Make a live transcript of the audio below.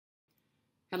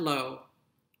Hello,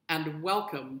 and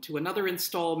welcome to another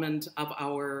installment of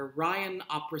our Ryan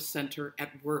Opera Center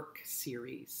at Work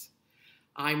series.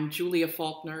 I'm Julia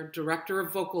Faulkner, Director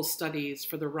of Vocal Studies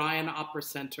for the Ryan Opera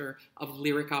Center of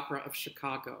Lyric Opera of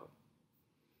Chicago.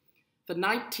 The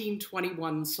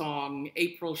 1921 song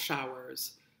April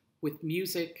Showers, with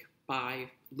music by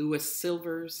Louis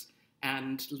Silvers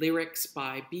and lyrics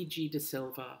by B.G. De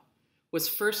Silva, was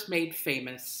first made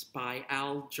famous by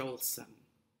Al Jolson.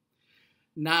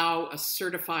 Now a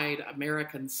certified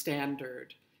American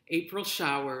standard, April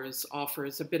Showers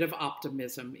offers a bit of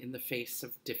optimism in the face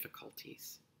of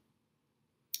difficulties.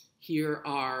 Here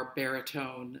are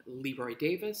baritone Leroy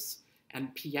Davis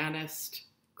and pianist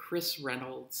Chris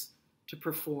Reynolds to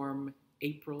perform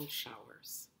April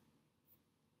Showers.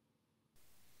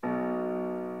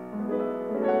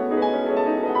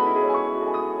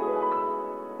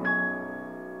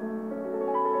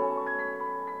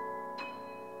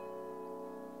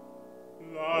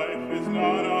 Life is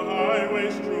not a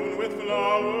highway strewn with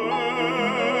flowers.